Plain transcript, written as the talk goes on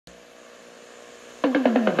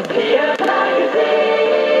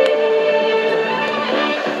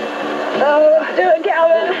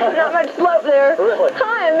not much slope there. Really?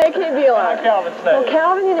 Hi, I'm Mickey Bueller. I'm Calvin Sneed. Well,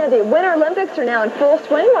 Calvin, you know, the Winter Olympics are now in full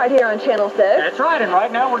swing right here on Channel 6. That's right, and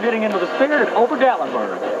right now we're getting into the spirit of Ober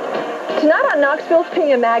Gatlinburg. Tonight on Knoxville's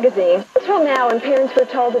PM Magazine, until now, when parents were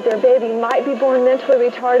told that their baby might be born mentally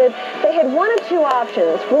retarded, they had one of two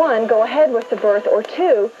options. One, go ahead with the birth, or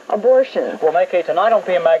two, abortion. Well, Mickey, tonight on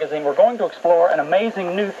PM Magazine, we're going to explore an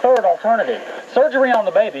amazing new third alternative. Surgery on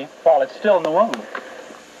the baby while it's still in the womb.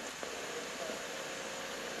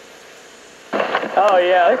 Oh,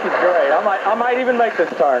 yeah, this is great. I might even make this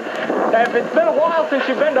turn. Now, if it's been a while since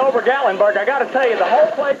you've been to Ober Gatlinburg, I got to tell you, the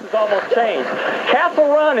whole place has almost changed. Castle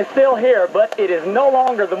Run is still here, but it is no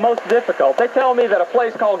longer the most difficult. They tell me that a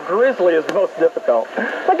place called Grizzly is the most difficult.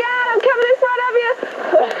 Look out, I'm coming in front of you.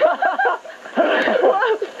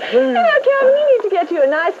 You know, Calvin, you need to get you a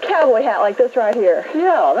nice cowboy hat like this right here.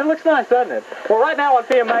 Yeah, that looks nice, doesn't it? Well, right now on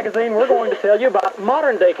PM Magazine, we're going to tell you about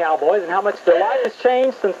modern-day cowboys and how much their life has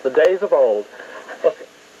changed since the days of old.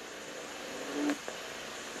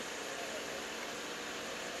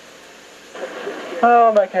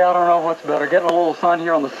 Oh, Mickey, I don't know what's better, getting a little sun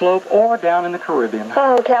here on the slope or down in the Caribbean.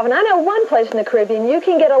 Oh, Calvin, I know one place in the Caribbean you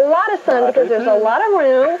can get a lot of sun because there's a lot of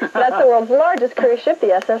room. That's the world's largest cruise ship,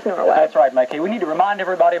 the SS Norway. That's right, Mickey. We need to remind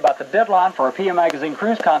everybody about the deadline for our PM Magazine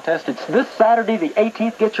cruise contest. It's this Saturday, the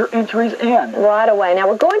 18th. Get your entries in. Right away. Now,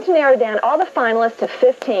 we're going to narrow down all the finalists to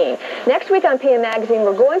 15. Next week on PM Magazine,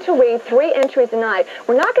 we're going to read 3 entries a night.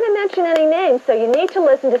 We're not going to mention any names, so you need to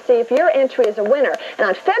listen to see if your entry is a winner. And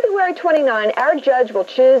on February 29, our judge will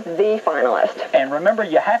choose the finalist. And remember,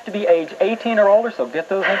 you have to be age 18 or older, so get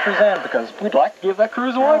those entries in because we'd like to give that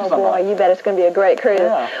cruise away to somebody. Oh, boy, you bet it's going to be a great cruise.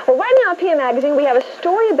 Yeah. Well, right now on PM Magazine, we have a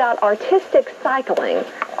story about artistic cycling.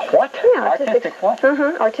 What? Yeah, artistic what?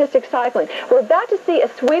 Artistic cycling. We're about to see a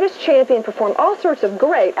Swedish champion perform all sorts of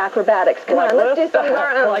great acrobatics. Come on, let's do something of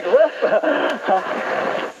our own. Like this?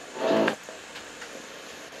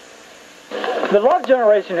 The love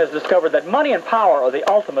generation has discovered that money and power are the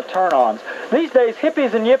ultimate turn-ons. These days,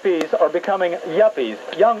 hippies and yippies are becoming yuppies,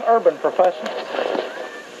 young urban professionals.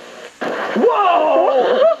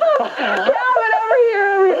 Whoa! Calvin, over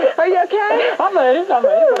here. Are you okay? I made it, but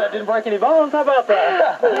I didn't break any bones. How about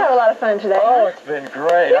that? We had a lot of fun today. Oh, it's been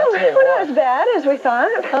great. Yeah, we're not as bad as we thought.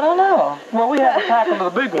 I don't know. Well, we haven't tackled the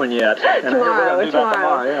big one yet. Tomorrow.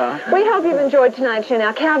 Yeah. We hope you've enjoyed tonight's show.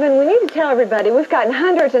 Now, Calvin, we need to tell everybody we've gotten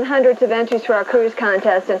hundreds and hundreds of entries for our cruise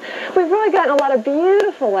contest, and we've really gotten a lot of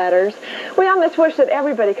beautiful letters. We almost wish that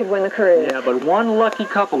everybody could win the cruise. Yeah, but one lucky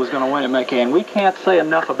couple is going to win it, Mickey, and we can't say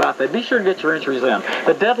enough about that. Be sure to get your entries in.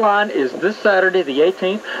 The deadline is this Saturday, the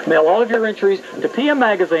 18th. Mail all of your entries to PM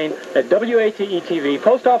Magazine at WATE-TV,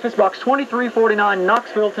 Post Office Box 2349,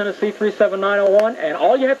 Knoxville, Tennessee 37901, and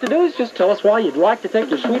all you have to do is just tell us why you'd like to take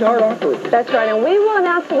your sweetheart on a cruise. That's right, and we will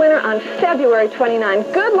announce the winner on February 29.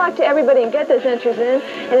 Good luck to everybody and get those entries in.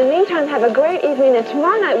 In the meantime, have a great evening, and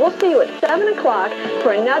tomorrow night we'll see you at 7 o'clock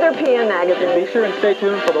for another PM Magazine. And be sure and stay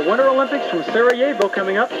tuned for the Winter Olympics from Sarajevo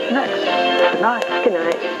coming up next. Good night. Good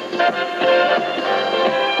night.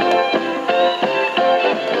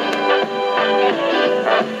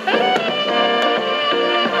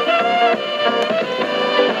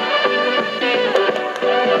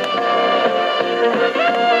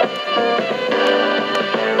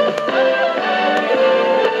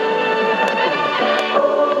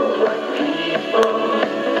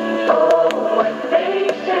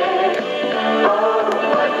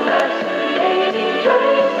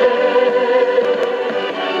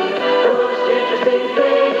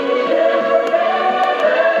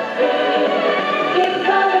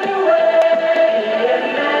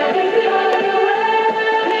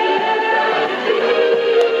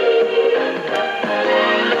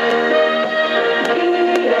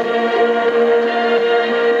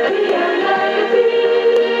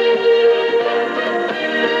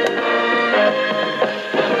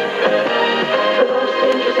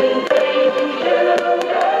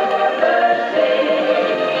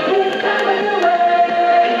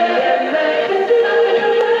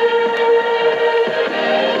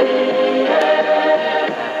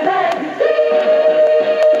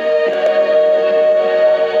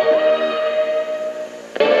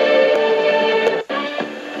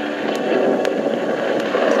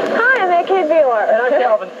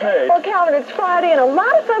 Well, Calvin, it's Friday, and a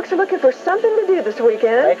lot of folks are looking for something to do this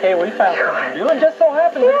weekend. Okay, we found something to do, and just so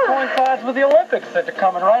happens it coincides with the Olympics that are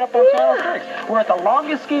coming right up on Channel 6. We're at the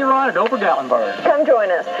longest ski run at Ober Gatlinburg. Come join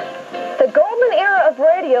us. The golden era of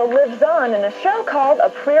radio lives on in a show called A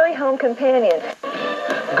Prairie Home Companion.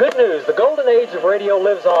 Good news, the golden age of radio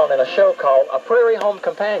lives on in a show called A Prairie Home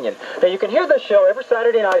Companion. Now, you can hear this show every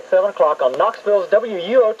Saturday night at 7 o'clock on Knoxville's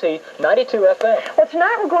WUOT 92 FM. Well,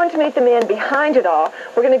 tonight we're going to meet the man behind it all.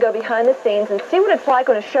 We're going to go behind the scenes and see what it's like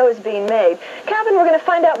when a show is being made. Calvin, we're going to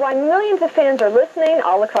find out why millions of fans are listening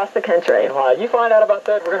all across the country. And while you find out about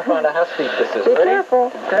that, we're going to find out how steep this is. Be Ready? careful.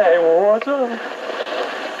 Okay, well, what's up?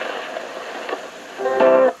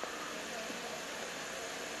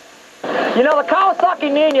 You know, the Kawasaki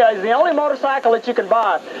Ninja is the only motorcycle that you can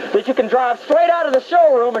buy that you can drive straight out of the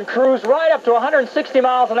showroom and cruise right up to 160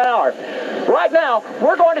 miles an hour. Right now,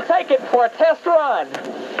 we're going to take it for a test run.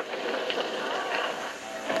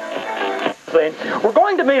 We're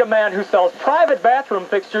going to meet a man who sells private bathroom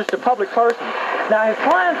fixtures to public persons. Now, his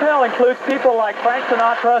clientele includes people like Frank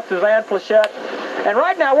Sinatra, Suzanne Plachette, and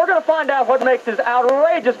right now we're going to find out what makes his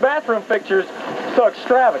outrageous bathroom fixtures so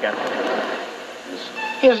extravagant.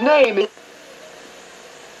 His name is...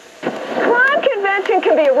 Crime convention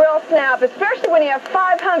can be a real snap, especially when you have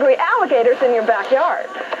 5 hungry alligators in your backyard.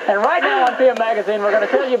 And right now on PM Magazine, we're going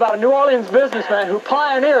to tell you about a New Orleans businessman who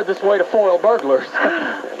pioneered this way to foil burglars.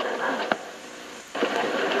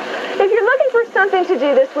 If you're looking for something to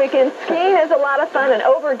do this weekend, skiing is a lot of fun, and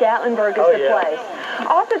Ober Gatlinburg is the place.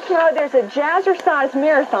 Also tomorrow, there's a jazzercise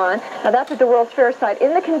marathon. Now, that's at the World's Fair site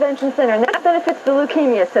in the Convention Center, and that benefits the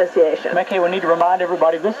Leukemia Association. Okay, we need to remind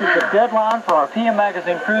everybody, this is the deadline for our PM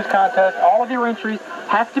Magazine Cruise Contest. All of your entries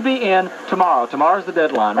have to be in tomorrow. Tomorrow's the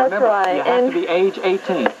deadline. That's Remember, right. You have to be age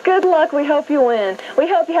 18. Good luck. We hope you win. We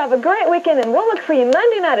hope you have a great weekend, and we'll look for you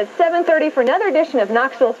Monday night at 7:30 for another edition of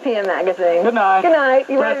Knoxville's PM Magazine. Good night. Good night.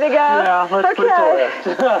 You ready to go? Yeah, let's put it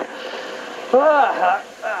to rest.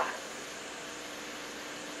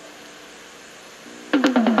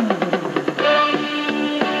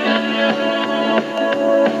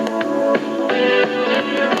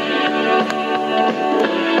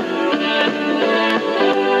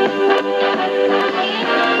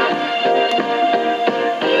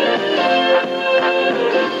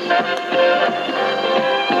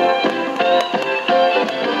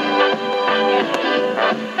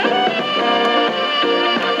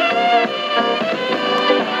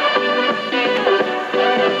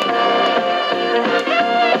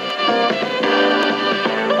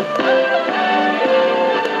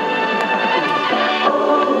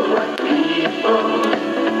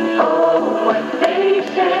 What they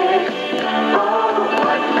say.